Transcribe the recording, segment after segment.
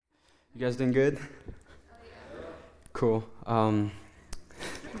You guys doing good? Cool. I'm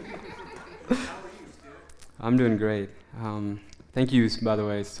doing great. Thank you, by the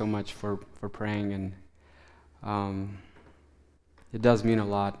way, so much for praying, and it does mean a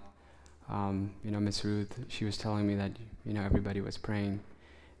lot. Miss Ruth, she was telling me that everybody was praying,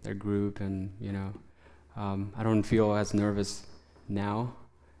 their group, and I don't feel as nervous now.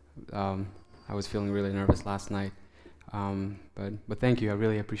 I was feeling really nervous last night, but thank you. I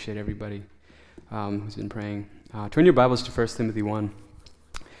really appreciate everybody who's been praying. Turn your Bibles to 1 Timothy 1.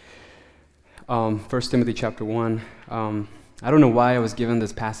 1 Timothy chapter 1. I don't know why I was given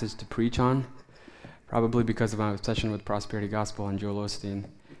this passage to preach on, probably because of my obsession with prosperity gospel and Joel Osteen,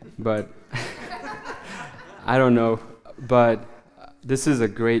 but I don't know. But this is a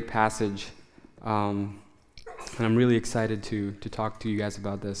great passage, and I'm really excited to talk to you guys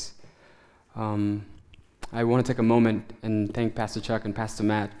about this. I want to take a moment and thank Pastor Chuck and Pastor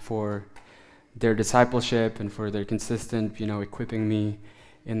Matt for their discipleship and for their consistent, equipping me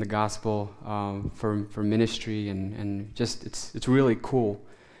in the gospel for ministry, and just it's really cool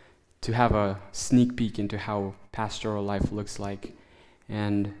to have a sneak peek into how pastoral life looks like,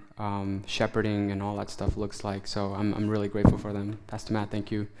 and shepherding and all that stuff looks like. So I'm really grateful for them. Pastor Matt, thank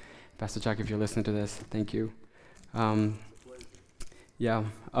you. Pastor Chuck, if you're listening to this, thank you.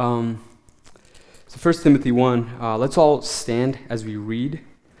 So 1 Timothy 1, let's all stand as we read.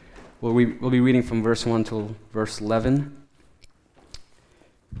 We'll be reading from verse 1 till verse 11,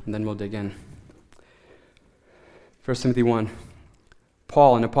 and then we'll dig in. 1 Timothy 1.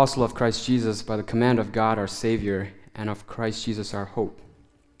 Paul, an apostle of Christ Jesus, by the command of God our Savior, and of Christ Jesus our hope.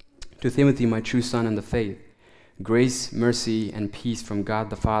 To Timothy, my true son in the faith, grace, mercy, and peace from God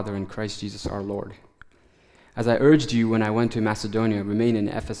the Father and Christ Jesus our Lord. As I urged you when I went to Macedonia, remain in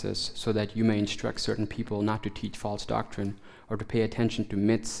Ephesus, so that you may instruct certain people not to teach false doctrine or to pay attention to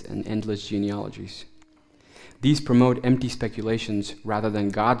myths and endless genealogies. These promote empty speculations rather than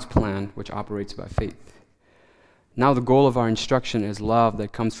God's plan, which operates by faith. Now the goal of our instruction is love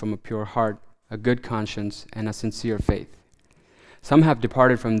that comes from a pure heart, a good conscience, and a sincere faith. Some have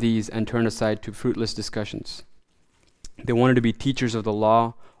departed from these and turned aside to fruitless discussions. They wanted to be teachers of the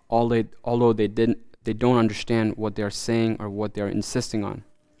law, although they don't understand what they are saying or what they are insisting on.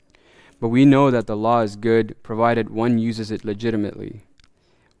 But we know that the law is good, provided one uses it legitimately.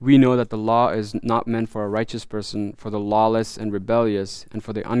 We know that the law is not meant for a righteous person, for the lawless and rebellious, and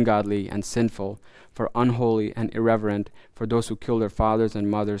for the ungodly and sinful, for unholy and irreverent, for those who kill their fathers and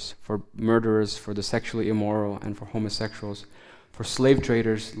mothers, for murderers, for the sexually immoral, and for homosexuals, for slave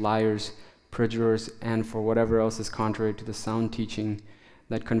traders, liars, perjurers, and for whatever else is contrary to the sound teaching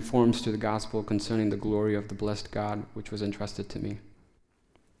that conforms to the gospel concerning the glory of the blessed God, which was entrusted to me.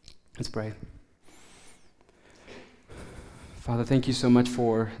 Let's pray. Father, thank you so much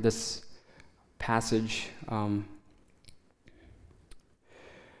for this passage. God,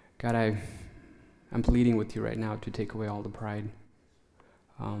 I'm pleading with you right now to take away all the pride,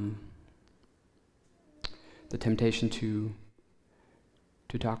 the temptation to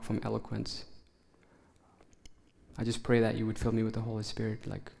talk from eloquence. I just pray that you would fill me with the Holy Spirit,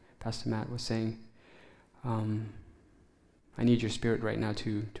 like Pastor Matt was saying. I need your Spirit right now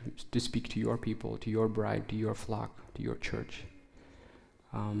to speak to your people, to your bride, to your flock, to your church.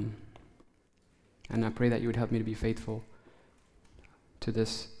 And I pray that you would help me to be faithful to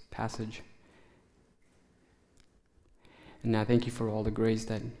this passage. And I thank you for all the grace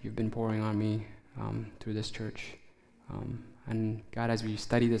that you've been pouring on me through this church. And God, as we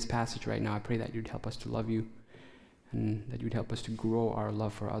study this passage right now, I pray that you'd help us to love you, and that you'd help us to grow our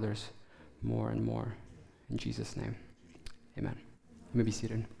love for others more and more. In Jesus' name, amen. You may be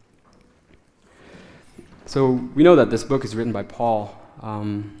seated. So we know that this book is written by Paul,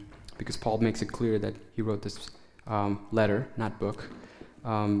 because Paul makes it clear that he wrote this letter, not book.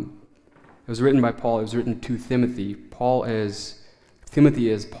 It was written by Paul. It was written to Timothy. Timothy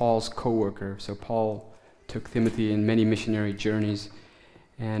is Paul's co-worker. So Paul took Timothy in many missionary journeys,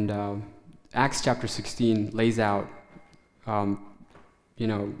 and Acts chapter 16 lays out an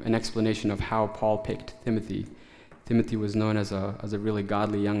explanation of how Paul picked Timothy. Timothy was known as a really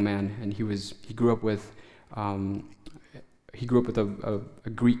godly young man, and he grew up with a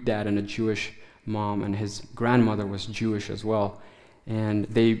Greek dad and a Jewish mom, and his grandmother was Jewish as well, and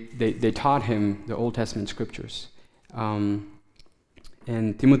they taught him the Old Testament scriptures, and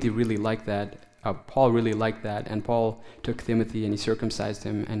Timothy really liked that. Paul really liked that, and Paul took Timothy and he circumcised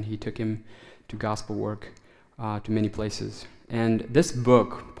him, and he took him to gospel work to many places. And this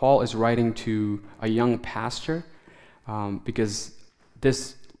book, Paul is writing to a young pastor, because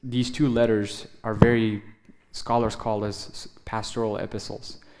these two letters are scholars call as pastoral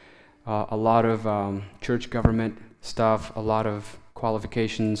epistles. a lot of church government stuff, a lot of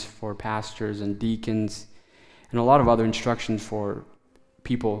qualifications for pastors and deacons, and a lot of other instructions for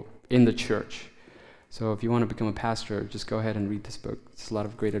people in the church. So if you want to become a pastor, just go ahead and read this book. It's a lot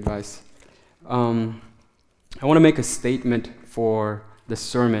of great advice. I want to make a statement for the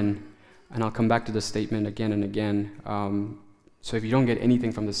sermon, and I'll come back to this statement again and again. So if you don't get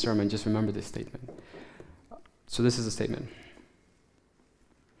anything from the sermon, just remember this statement. So this is a statement.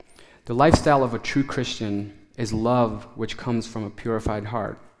 The lifestyle of a true Christian is love which comes from a purified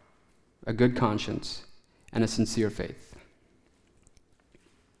heart, a good conscience, and a sincere faith.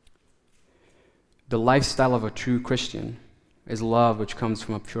 The lifestyle of a true Christian is love which comes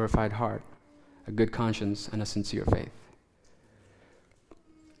from a purified heart, a good conscience, and a sincere faith.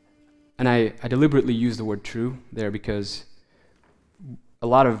 And I deliberately use the word true there because a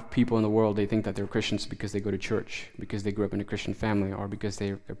lot of people in the world, they think that they're Christians because they go to church, because they grew up in a Christian family, or because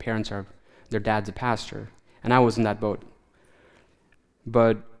their parents are, their dad's a pastor. And I was in that boat.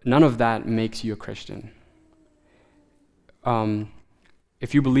 But none of that makes you a Christian.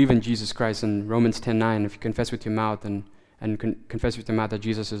 If you believe in Jesus Christ in Romans 10:9, if you confess with your mouth and confess with your mouth that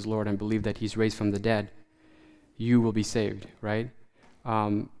Jesus is Lord and believe that he's raised from the dead, you will be saved, right?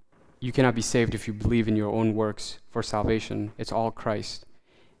 You cannot be saved if you believe in your own works for salvation. It's all Christ.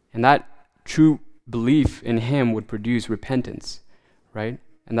 And that true belief in him would produce repentance, right?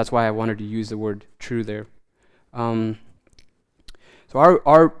 And that's why I wanted to use the word true there. So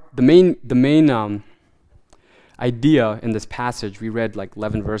the main idea in this passage, we read like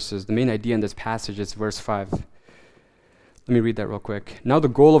 11 verses. The main idea in this passage is verse 5. Let me read that real quick. Now the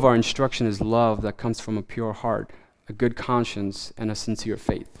goal of our instruction is love that comes from a pure heart, a good conscience, and a sincere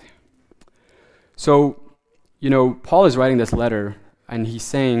faith. So, Paul is writing this letter, and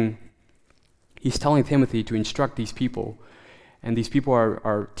he's telling Timothy to instruct these people. And these people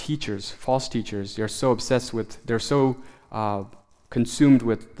are teachers, false teachers. They're so consumed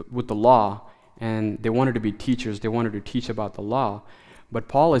with the law, and they wanted to be teachers. They wanted to teach about the law. But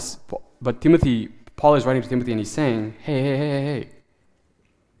Paul is writing to Timothy, and he's saying, hey,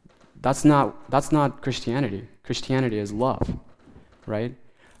 that's not Christianity. Christianity is love, right?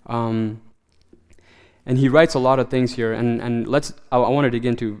 And he writes a lot of things here, and I want to dig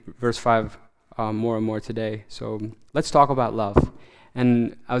into verse 5 more and more today. So let's talk about love.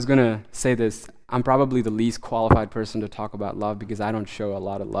 And I was going to say this, I'm probably the least qualified person to talk about love because I don't show a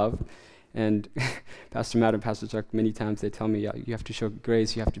lot of love. And Pastor Matt and Pastor Chuck, many times they tell me, you have to show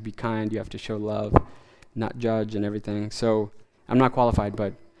grace, you have to be kind, you have to show love, not judge and everything. So I'm not qualified,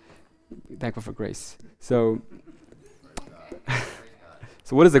 but thankful for grace. So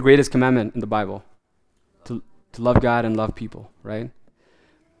what is the greatest commandment in the Bible? To love God and love people, right?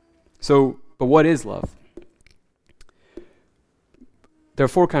 So, but what is love? There are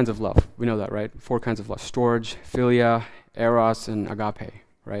 4 kinds of love. We know that, right? 4 kinds of love. Storge, philia, eros, and agape,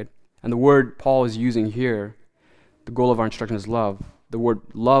 right? And the word Paul is using here, the goal of our instruction is love. The word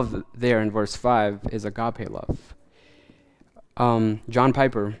love there in verse 5 is agape love. John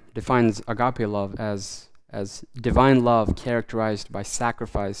Piper defines agape love as divine love characterized by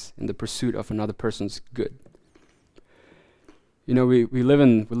sacrifice in the pursuit of another person's good. We live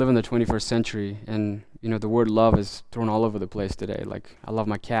in the 21st century, and the word love is thrown all over the place today. Like, I love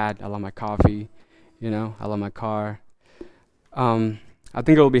my cat, I love my coffee, I love my car. I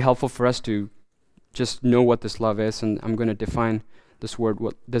think it will be helpful for us to just know what this love is, and I'm going to define this word,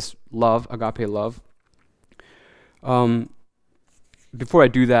 this love, agape love. Before I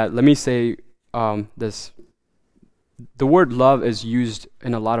do that, let me say this. The word love is used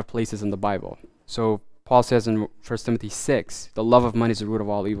in a lot of places in the Bible. So Paul says in 1 Timothy 6, the love of money is the root of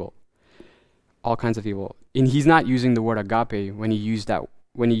all evil, all kinds of evil. And he's not using the word agape when he used it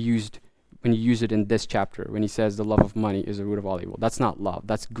in this chapter, when he says the love of money is the root of all evil. That's not love,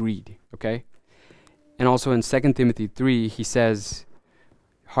 that's greed, okay? And also in 2 Timothy 3, he says,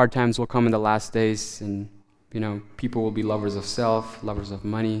 hard times will come in the last days, and people will be lovers of self, lovers of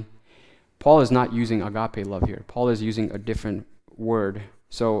money. Paul is not using agape love here. Paul is using a different word.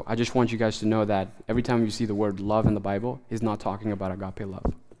 So I just want you guys to know that every time you see the word love in the Bible, he's not talking about agape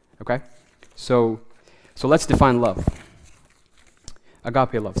love. Okay? So let's define love.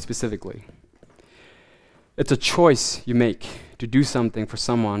 Agape love specifically. It's a choice you make to do something for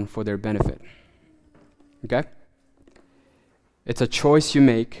someone for their benefit. Okay? It's a choice you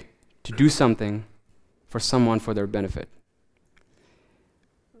make to do something for someone for their benefit.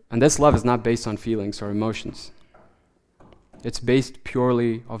 And this love is not based on feelings or emotions. It's based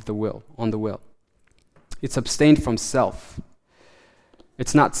purely on the will. It's abstained from self.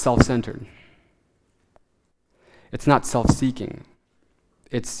 It's not self-centered. It's not self-seeking.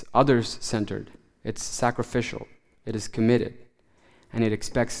 It's others-centered. It's sacrificial. It is committed. And it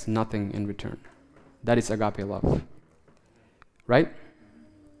expects nothing in return. That is agape love. Right?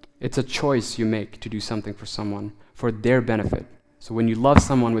 It's a choice you make to do something for someone for their benefit. So when you love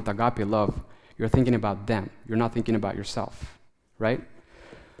someone with agape love, you're thinking about them. You're not thinking about yourself. Right?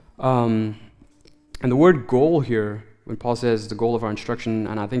 And the word goal here, when Paul says the goal of our instruction,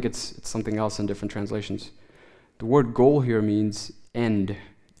 and I think it's something else in different translations, the word goal here means end,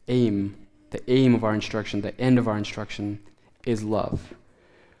 aim. The aim of our instruction, the end of our instruction is love.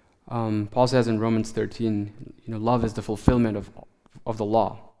 Paul says in Romans 13, love is the fulfillment of the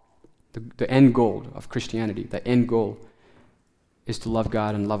law. The end goal of Christianity, the end goal is to love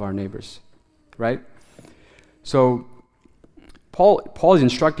God and love our neighbors, right? So Paul is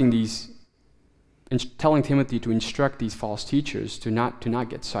instructing telling Timothy to instruct these false teachers to not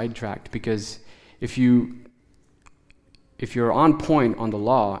get sidetracked, because if you're on point on the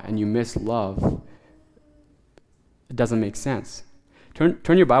law and you miss love, it doesn't make sense.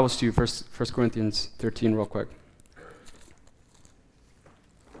 Turn your Bibles to 1 Corinthians 13 real quick.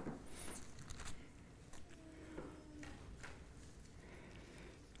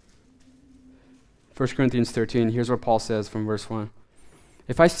 1 Corinthians 13, here's what Paul says from verse 1.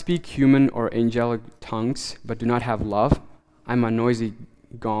 If I speak human or angelic tongues but do not have love, I'm a noisy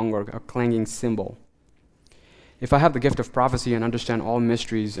gong or a clanging cymbal. If I have the gift of prophecy and understand all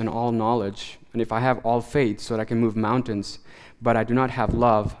mysteries and all knowledge, and if I have all faith so that I can move mountains, but I do not have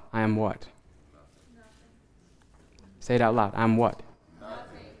love, I am what? Nothing. Say it out loud. I'm what?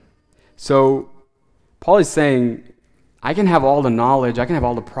 Nothing. So Paul is saying, I can have all the knowledge, I can have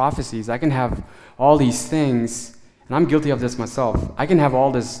all the prophecies, I can have all these things, and I'm guilty of this myself. I can have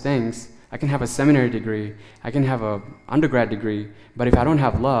all these things. I can have a seminary degree, I can have an undergrad degree, but if I don't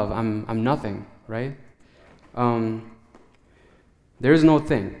have love, I'm nothing, right? There is no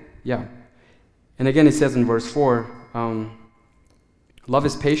thing. Yeah. And again, it says in verse 4, love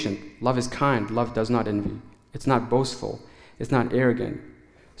is patient, love is kind, love does not envy. It's not boastful, it's not arrogant.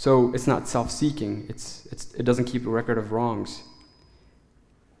 So it's not self-seeking, it doesn't keep a record of wrongs.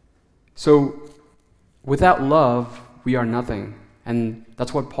 So without love, we are nothing. And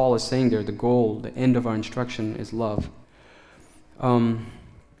that's what Paul is saying there. The goal, the end of our instruction is love.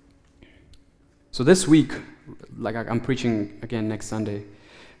 So this week, like I'm preaching again next Sunday.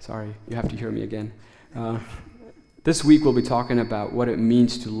 Sorry, you have to hear me again. This week we'll be talking about what it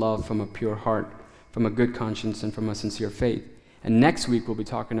means to love from a pure heart, from a good conscience, and from a sincere faith. And next week we'll be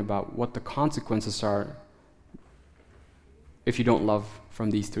talking about what the consequences are if you don't love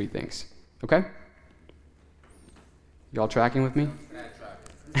from these three things. Okay? Y'all tracking with me?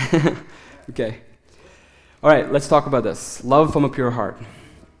 Okay. All right, let's talk about this. Love from a pure heart.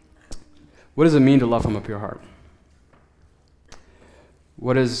 What does it mean to love from a pure heart?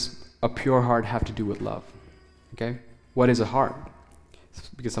 What does a pure heart have to do with love? Okay? What is a heart?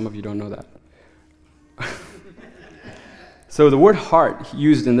 Because some of you don't know that. So the word heart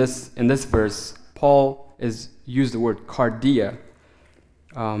used in this verse, Paul is used the word cardia,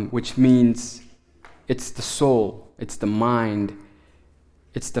 which means it's the soul, it's the mind,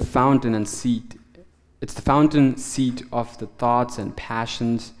 it's the fountain and seat. It's the fountain seat of the thoughts and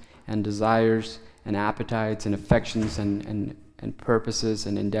passions and desires and appetites and affections and purposes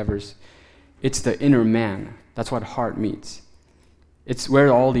and endeavors. It's the inner man. That's what heart means. It's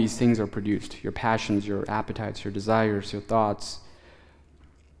where all these things are produced. Your passions, your appetites, your desires, your thoughts.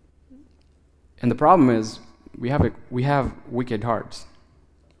 And the problem is we have wicked hearts.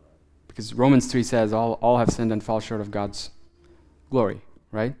 Because Romans 3 says all have sinned and fall short of God's glory,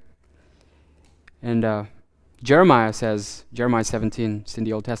 right? And Jeremiah 17, it's in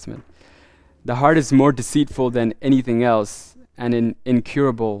the Old Testament, the heart is more deceitful than anything else and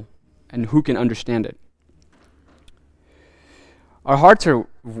incurable, and who can understand it? Our hearts are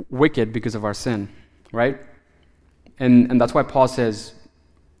wicked because of our sin, right? And that's why Paul says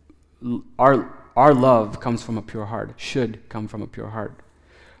our love comes from a pure heart, should come from a pure heart.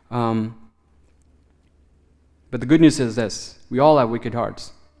 But the good news is this: we all have wicked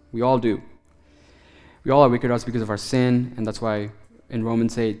hearts. We all do. We all have wicked hearts because of our sin, and that's why in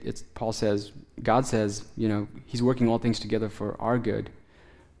Romans 8, Paul says, God says, He's working all things together for our good,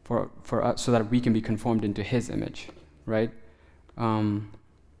 for us, so that we can be conformed into His image, right? And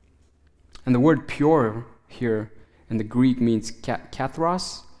the word pure here in the Greek means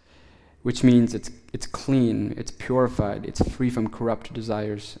kathros, which means it's clean, it's purified, it's free from corrupt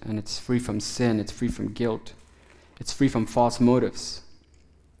desires, and it's free from sin, it's free from guilt, it's free from false motives.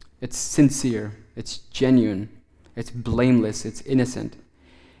 It's sincere, it's genuine, it's blameless, it's innocent,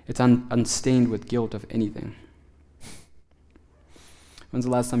 it's unstained with guilt of anything. When's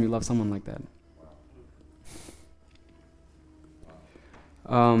the last time you loved someone like that?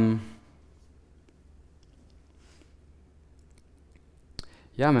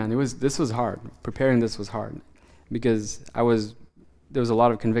 Yeah, man, this was hard. Preparing this was hard because there was a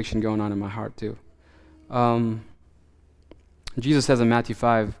lot of conviction going on in my heart too. Jesus says in Matthew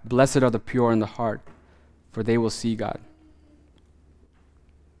 5, "Blessed are the pure in the heart, for they will see God."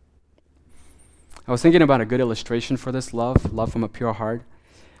 I was thinking about a good illustration for this love from a pure heart,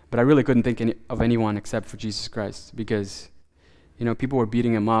 but I really couldn't think of anyone except for Jesus Christ because, people were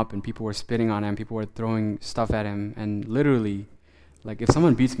beating him up and people were spitting on him, people were throwing stuff at him, and literally, like if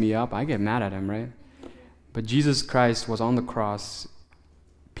someone beats me up, I get mad at him, right? But Jesus Christ was on the cross,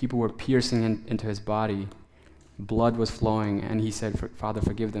 people were piercing into his body, blood was flowing, and he said, "Father,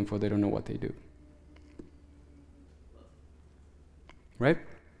 forgive them, for they don't know what they do." Right?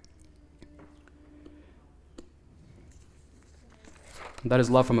 That is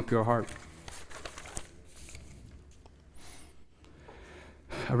love from a pure heart.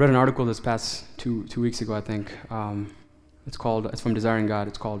 I read an article this past two weeks ago, I think. It's from Desiring God.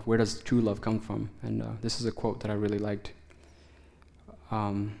 It's called "Where Does True Love Come From?" And this is a quote that I really liked.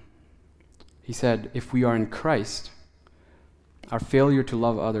 He said, "If we are in Christ, our failure to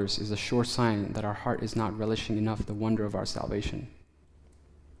love others is a sure sign that our heart is not relishing enough the wonder of our salvation."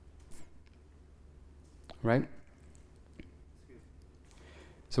 Right?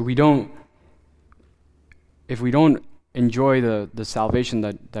 So if we don't enjoy the salvation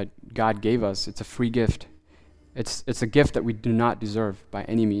that God gave us, it's a free gift. It's a gift that we do not deserve by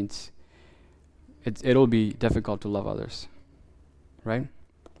any means. It'll be difficult to love others, right?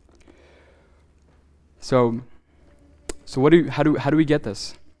 So how do we get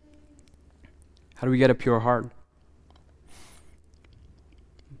this? How do we get a pure heart?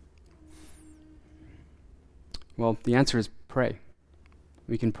 Well, the answer is pray.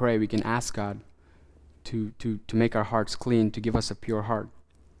 We can pray. We can ask God to make our hearts clean, to give us a pure heart,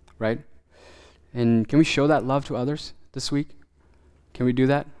 right? And can we show that love to others this week? Can we do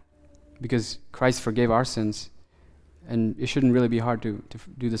that? Because Christ forgave our sins, and it shouldn't really be hard to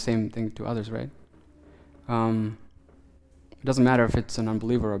do the same thing to others, right? It doesn't matter if it's an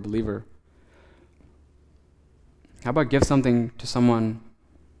unbeliever or a believer. How about give something to someone,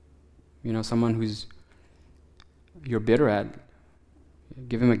 someone who's you're bitter at?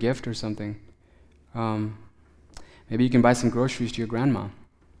 Give him a gift or something. Maybe you can buy some groceries to your grandma.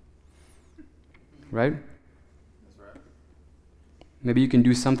 Right? That's right. Maybe you can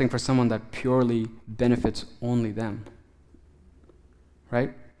do something for someone that purely benefits only them.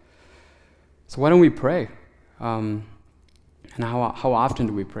 Right? So why don't we pray? And how often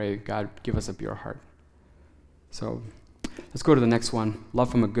do we pray, "God, give us a pure heart"? So let's go to the next one.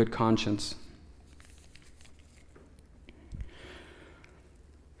 Love from a good conscience.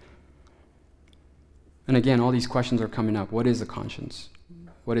 And again, all these questions are coming up. What is a conscience?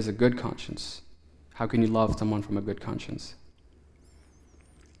 What is a good conscience? How can you love someone from a good conscience?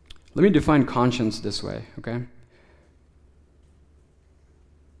 Let me define conscience this way, okay?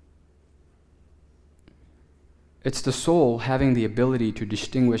 It's the soul having the ability to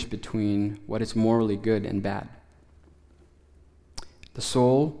distinguish between what is morally good and bad. The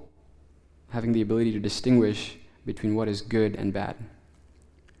soul having the ability to distinguish between what is good and bad.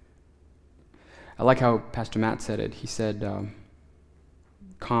 I like how Pastor Matt said it. He said,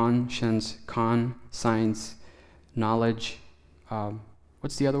 conscience, science, knowledge.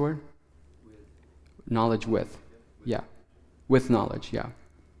 What's the other word? Knowledge with. Yeah. With knowledge, yeah.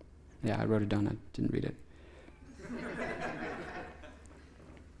 Yeah, I wrote it down. I didn't read it.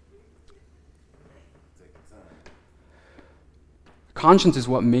 Conscience is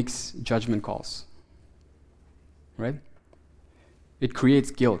what makes judgment calls. Right? It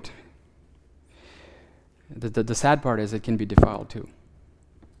creates guilt. The sad part is it can be defiled too.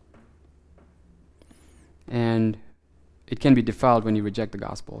 And it can be defiled when you reject the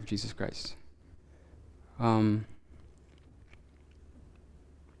gospel of Jesus Christ. And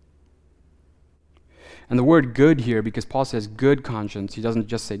the word good here, because Paul says good conscience, he doesn't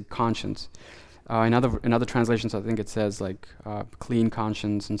just say conscience. In other translations, I think it says like clean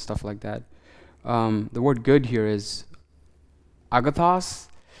conscience and stuff like that. The word good here is agathos.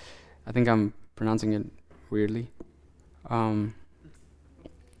 I think I'm pronouncing it weirdly.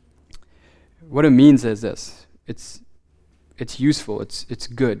 What it means is this: it's useful, it's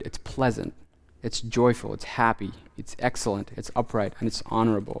good, it's pleasant, it's joyful, it's happy, it's excellent, it's upright, and it's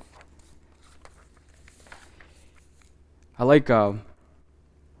honorable. I like what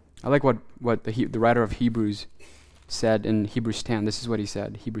the writer of Hebrews said in Hebrews 10. This is what he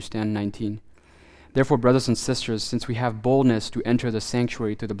said, Hebrews 10:19. Therefore, brothers and sisters, since we have boldness to enter the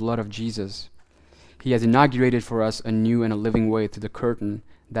sanctuary through the blood of Jesus, he has inaugurated for us a new and a living way through the curtain,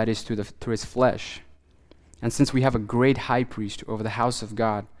 that is, through his flesh. And since we have a great high priest over the house of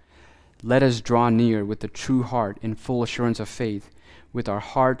God, let us draw near with a true heart in full assurance of faith, with our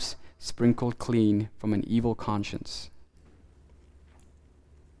hearts sprinkled clean from an evil conscience.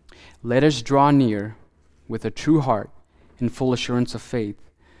 Let us draw near with a true heart in full assurance of faith,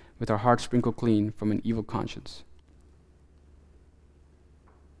 with our hearts sprinkled clean from an evil conscience.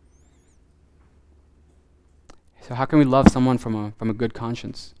 So how can we love someone from a good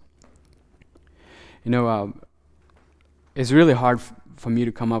conscience? It's really hard for me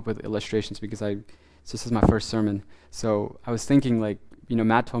to come up with illustrations because this is my first sermon. So I was thinking,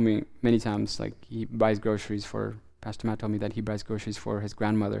 Matt told me many times, Pastor Matt told me that he buys groceries for his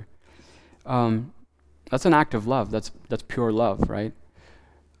grandmother. That's an act of love. That's pure love, right?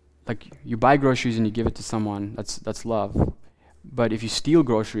 Like, you buy groceries and you give it to someone, that's love. But if you steal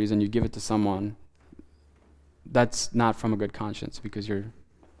groceries and you give it to someone, that's not from a good conscience, because you're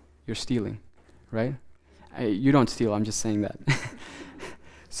stealing, right? You don't steal, I'm just saying that.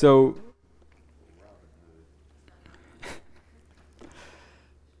 So,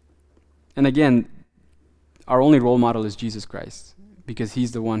 and again, our only role model is Jesus Christ, because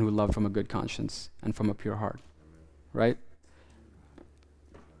he's the one who loved from a good conscience and from a pure heart, right?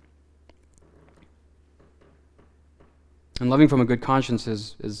 And loving from a good conscience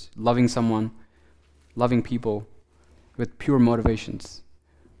is loving someone, loving people with pure motivations,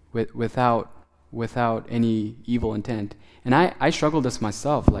 without any evil intent. And I struggle this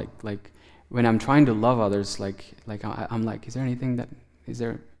myself, like when I'm trying to love others, I'm like, is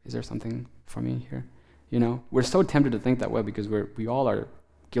there something for me here? We're so tempted to think that way because we all are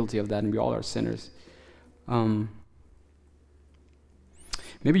guilty of that, and we all are sinners.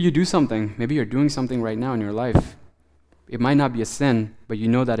 Maybe you do something. Maybe you're doing something right now in your life. It might not be a sin, but you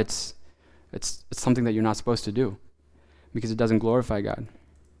know that it's something that you're not supposed to do because it doesn't glorify God.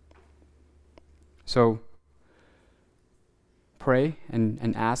 So pray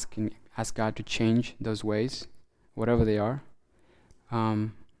and ask God to change those ways, whatever they are,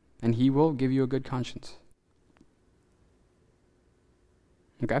 and he will give you a good conscience.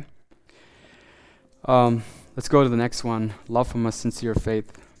 Okay? Let's go to the next one. Love from a sincere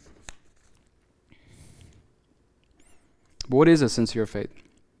faith. But what is a sincere faith?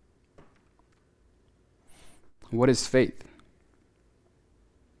 What is faith?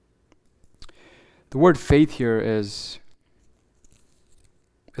 The word faith here is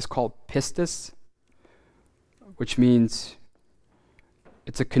called pistis, which means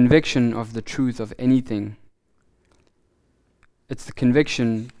it's a conviction of the truth of anything. It's the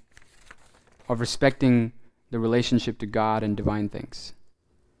conviction of respecting the relationship to God and divine things.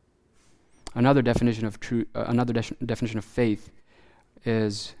 Another definition of definition of faith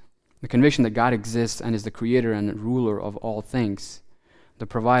is the conviction that God exists and is the creator and ruler of all things, the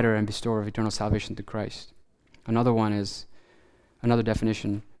provider and bestower of eternal salvation through Christ. Another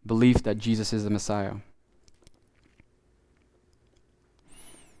definition, belief that Jesus is the Messiah.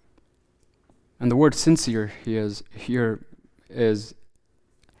 And the word sincere here is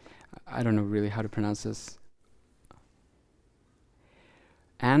I don't know really how to pronounce this.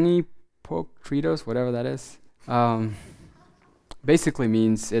 Anipokritos, whatever that is. Basically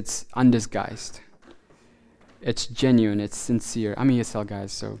means it's undisguised. It's genuine, it's sincere. I'm an ESL guy,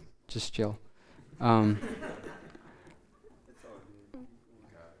 so just chill. The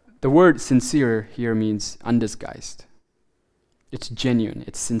word sincere here means undisguised. It's genuine,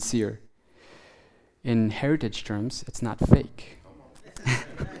 it's sincere. In heritage terms, it's not fake.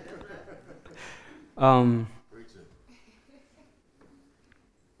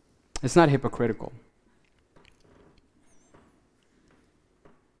 It's not hypocritical.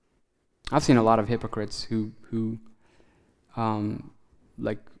 I've seen a lot of hypocrites who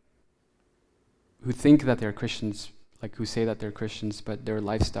think that they're Christians, who say that they're Christians, but their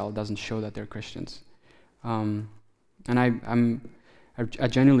lifestyle doesn't show that they're Christians. And I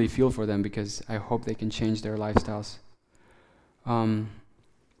genuinely feel for them because I hope they can change their lifestyles. I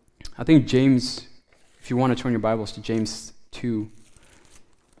think James, if you want to turn your Bibles to James 2,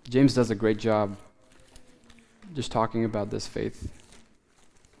 James does a great job just talking about this faith.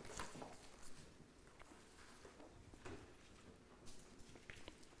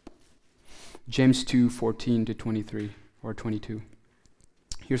 James 2:14 to 23 or 22.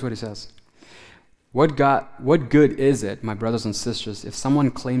 Here's what it says. What good is it, my brothers and sisters, if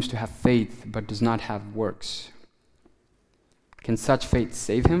someone claims to have faith but does not have works? Can such faith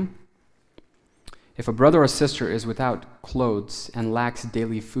save him? If a brother or sister is without clothes and lacks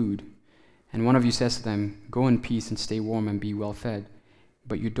daily food, and one of you says to them, "Go in peace and stay warm and be well fed,"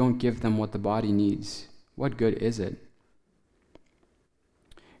 but you don't give them what the body needs, what good is it?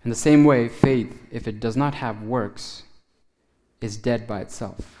 In the same way, faith, if it does not have works, is dead by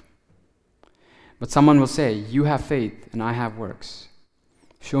itself. But someone will say, "You have faith and I have works.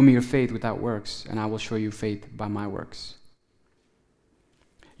 Show me your faith without works, and I will show you faith by my works."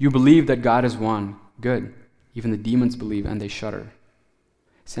 You believe that God is one. Good. Even the demons believe and they shudder.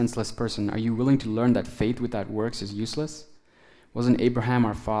 Senseless person, are you willing to learn that faith without works is useless? Wasn't Abraham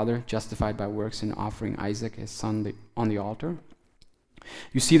our father justified by works in offering Isaac his son on the altar?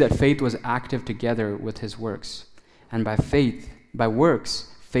 You see that faith was active together with his works, and by works,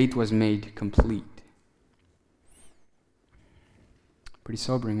 faith was made complete. Pretty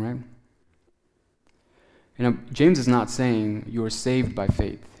sobering, right? James is not saying you are saved by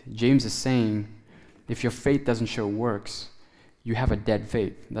faith. James is saying if your faith doesn't show works, you have a dead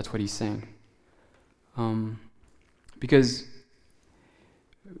faith. That's what he's saying. Because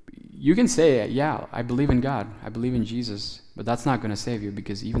you can say, yeah, I believe in God, I believe in Jesus, but that's not going to save you,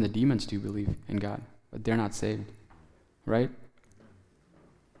 because even the demons do believe in God, but they're not saved, right?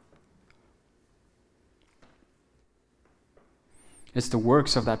 It's the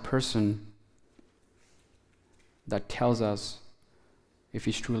works of that person that tells us if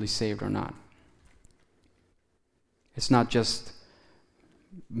he's truly saved or not. It's not just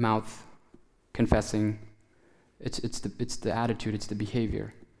mouth confessing. It's the attitude, it's the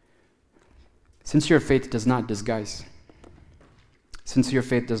behavior. Sincere faith does not disguise. Sincere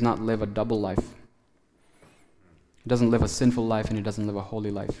faith does not live a double life. It doesn't live a sinful life and it doesn't live a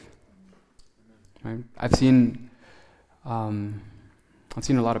holy life. Right? I've seen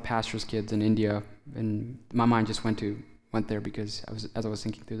a lot of pastors' kids in India, and my mind just went there because as I was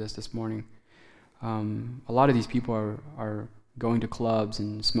thinking through this morning. A lot of these people are going to clubs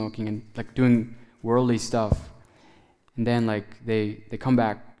and smoking and like doing worldly stuff, and then like they come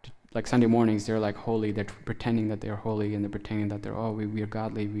back to, like Sunday mornings, they're like holy, they're pretending that they're holy, and they're pretending that they're we are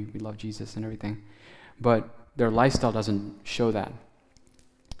godly, we love Jesus and everything, but their lifestyle doesn't show that.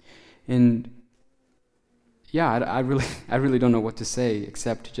 And yeah, I really don't know what to say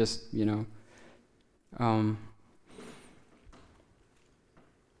except to just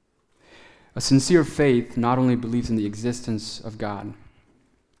a sincere faith not only believes in the existence of God,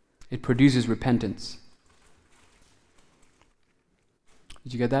 it produces repentance.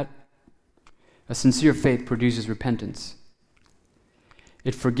 Did you get that? A sincere faith produces repentance.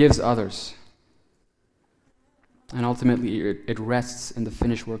 It forgives others. And ultimately, it rests in the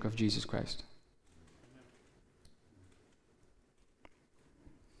finished work of Jesus Christ.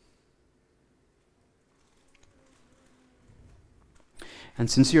 And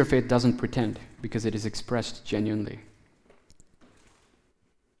sincere faith doesn't pretend, because it is expressed genuinely.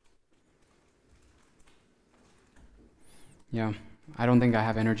 Yeah, I don't think I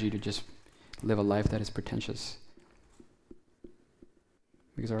have energy to just live a life that is pretentious,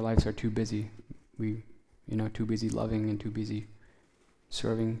 because our lives are too busy. Too busy loving and too busy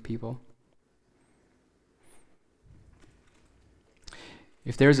serving people.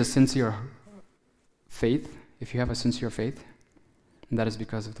 If there's a sincere faith, if you have a sincere faith, that is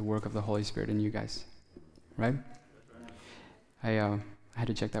because of the work of the Holy Spirit in you guys, right? I had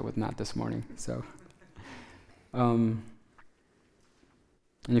to check that with Matt this morning. So, and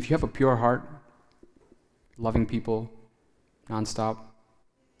if you have a pure heart, loving people nonstop,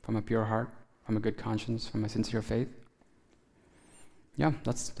 from a pure heart, from a good conscience, from a sincere faith, yeah,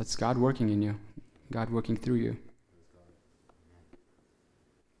 that's God working in you, God working through you.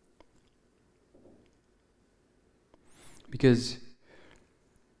 Because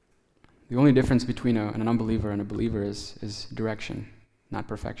the only difference between an unbeliever and a believer is direction, not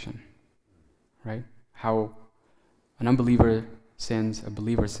perfection, right? How an unbeliever sins, a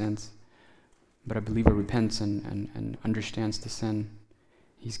believer sins, but a believer repents and understands the sin.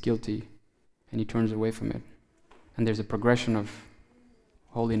 He's guilty, and he turns away from it. And there's a progression of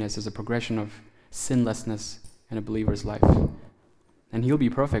holiness, there's a progression of sinlessness in a believer's life. And he'll be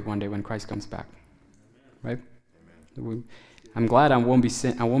perfect one day when Christ comes back, right? I'm glad I won't be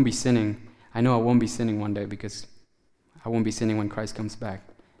sinning. I know I won't be sinning one day, because I won't be sinning when Christ comes back.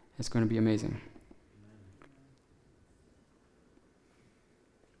 It's going to be amazing.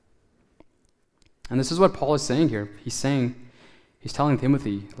 And this is what Paul is saying here. He's telling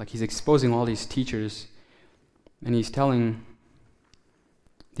Timothy, like he's exposing all these teachers, and he's telling,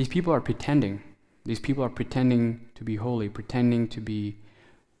 these people are pretending. These people are pretending to be holy, pretending to be,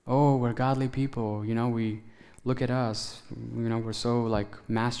 we're godly people, we look at us, we're so like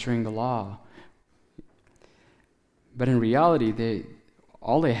mastering the law. But in reality,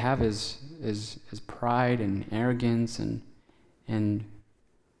 all they have is pride and arrogance, and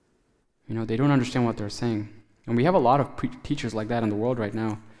they don't understand what they're saying. And we have a lot of teachers like that in the world right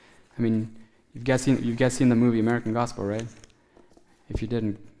now. I mean, you've guys seen the movie American Gospel, right? If you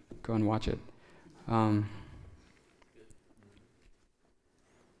didn't, go and watch it. And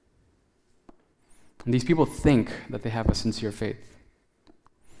these people think that they have a sincere faith.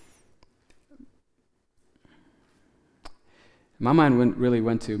 My mind really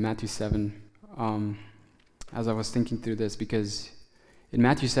went to Matthew 7 as I was thinking through this, because in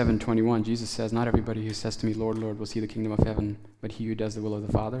Matthew 7:21, Jesus says, "Not everybody who says to me, 'Lord, Lord,' will see the kingdom of heaven, but he who does the will of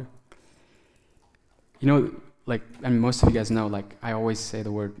the Father." And most of you guys know, I always say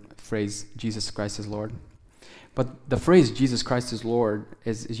the phrase, "Jesus Christ is Lord." But the phrase, "Jesus Christ is Lord,"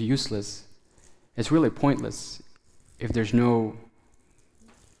 is useless. It's really pointless if there's no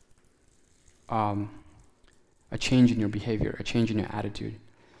a change in your behavior, a change in your attitude.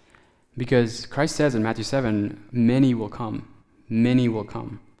 Because Christ says in Matthew 7, many will come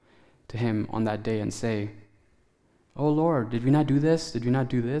to him on that day and say, "Oh Lord, did we not do this? Did we not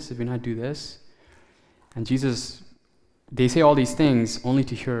do this? Did we not do this?" And they say all these things only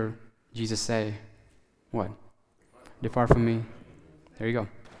to hear Jesus say, what? "Depart from me." There you go.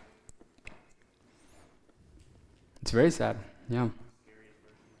 It's very sad, yeah.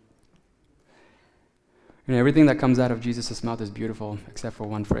 Everything that comes out of Jesus' mouth is beautiful, except for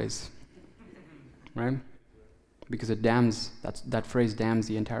one phrase, right? Because that phrase damns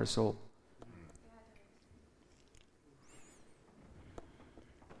the entire soul.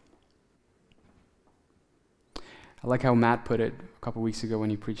 I like how Matt put it a couple weeks ago when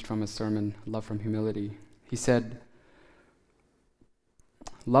he preached from his sermon, Love from Humility. He said,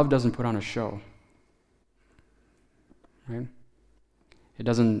 love doesn't put on a show, right? It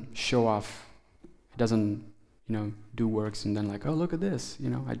doesn't show off. It doesn't, do works and then "Oh, look at this,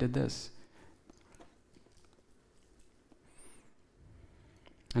 I did this."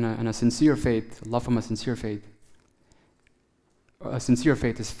 And a sincere faith, love from a sincere faith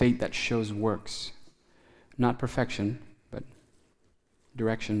is faith that shows works. Not perfection, but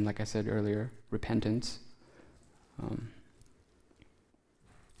direction, like I said earlier, repentance. And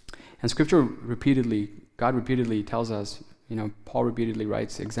Scripture God repeatedly tells us, Paul repeatedly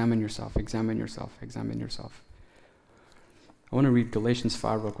writes, examine yourself, examine yourself, examine yourself. I want to read Galatians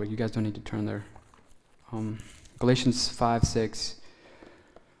 5 real quick. You guys don't need to turn there. Galatians 5:6.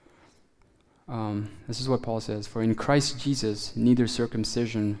 This is what Paul says: "For in Christ Jesus, neither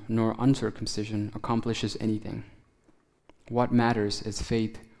circumcision nor uncircumcision accomplishes anything. What matters is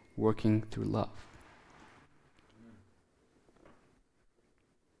faith working through love."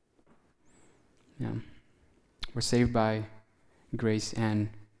 Yeah. We're saved by grace, and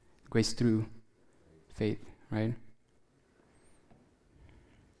grace through faith, right?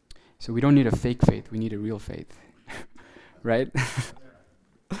 So we don't need a fake faith, we need a real faith, right?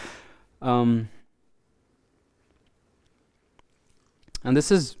 And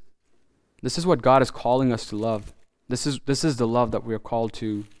this is what God is calling us to love. This is the love that we are called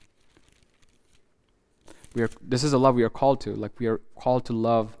to. This is the love we are called to. We are called to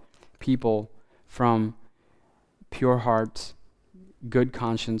love people from pure hearts, good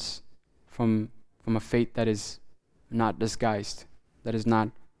conscience, from a faith that is not disguised, that is not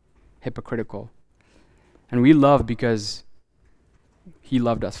hypocritical. And we love because he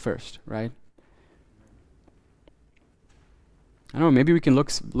loved us first, right? I don't know, maybe we can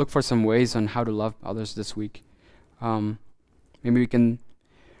look for some ways on how to love others this week. Maybe we can,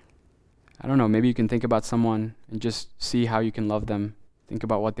 maybe you can think about someone and just see how you can love them. Think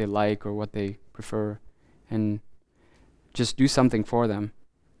about what they like or what they prefer, and just do something for them.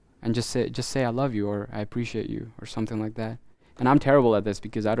 And just say I love you, or I appreciate you, or something like that. And I'm terrible at this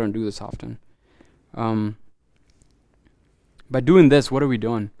because I don't do this often. By doing this, what are we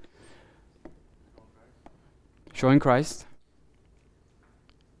doing? Showing Christ.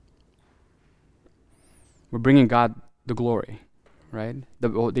 We're bringing God the glory, right?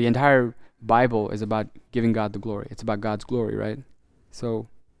 The entire Bible is about giving God the glory. It's about God's glory, right? So,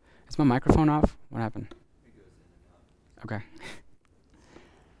 is my microphone off? What happened? Okay.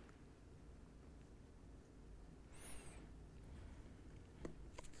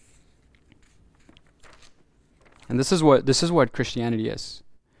 And this is what Christianity is.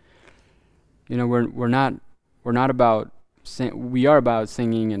 We're not about we are about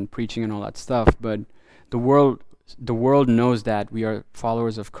singing and preaching and all that stuff, but the world knows that we are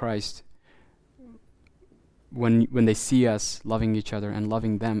followers of Christ when they see us loving each other and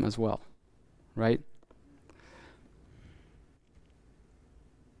loving them as well, right?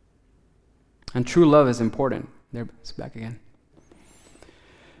 And true love is important. There, it's back again.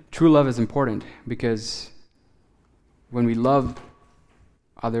 true love is important because when we love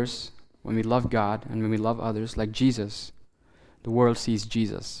others, when we love God, and when we love others like Jesus, the world sees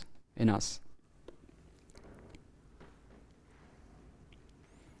Jesus in us.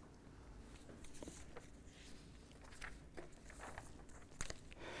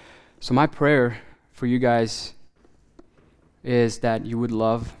 So my prayer for you guys is that you would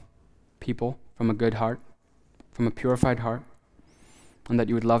love people from a good heart, from a purified heart, and that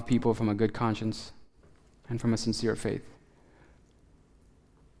you would love people from a good conscience and from a sincere faith.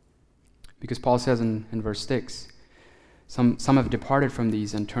 Because Paul says in verse 6, some have departed from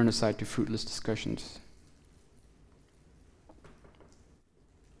these and turned aside to fruitless discussions.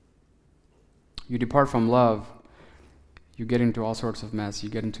 You depart from love, you get into all sorts of mess. You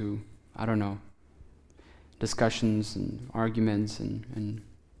get into, discussions and arguments,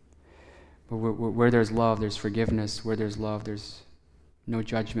 but where there's love, there's forgiveness. Where there's love, there's no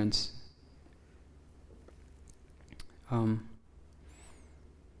judgments. And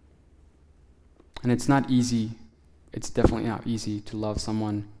it's not easy. It's definitely not easy to love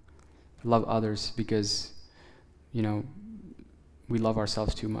others, because, we love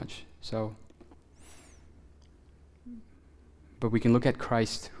ourselves too much. But we can look at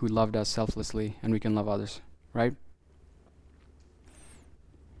Christ who loved us selflessly, and we can love others, right?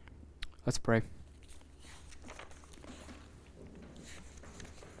 Let's pray.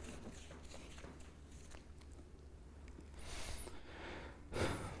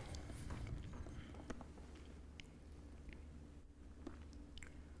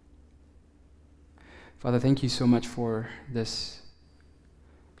 Father, thank you so much for this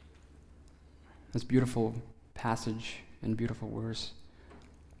beautiful passage and beautiful verse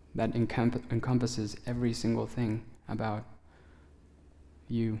that encompasses every single thing about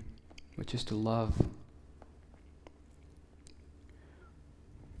you, which is to love.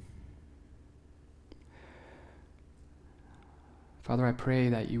 Father, I pray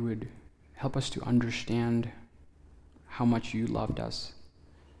that you would help us to understand how much you loved us.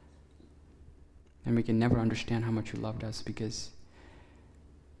 And we can never understand how much you loved us, because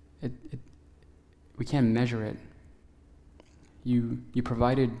we can't measure it. You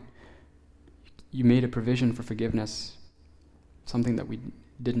made a provision for forgiveness, something that we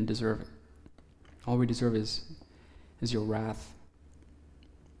didn't deserve. All we deserve is your wrath.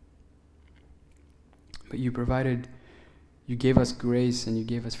 But you gave us grace and you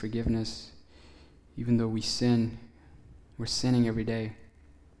gave us forgiveness, even though we sin. We're sinning every day.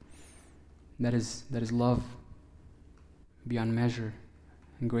 That is love beyond measure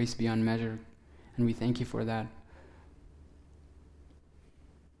and grace beyond measure, and we thank you for that.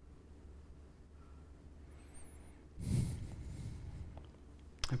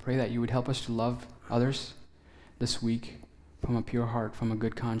 I pray that you would help us to love others this week from a pure heart, from a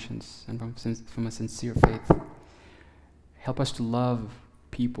good conscience, and from a sincere faith. Help us to love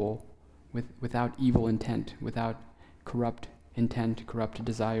people without evil intent, without corrupt intent, corrupt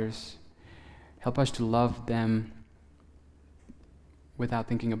desires. Help us to love them without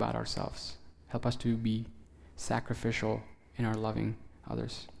thinking about ourselves. Help us to be sacrificial in our loving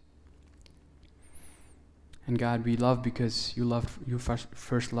others. And God, we love because you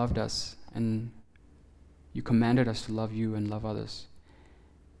first loved us, and you commanded us to love you and love others.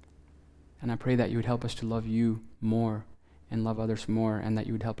 And I pray that you would help us to love you more and love others more, and that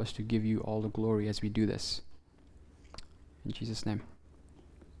you would help us to give you all the glory as we do this. In Jesus' name,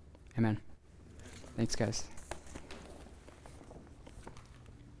 amen. Thanks, guys.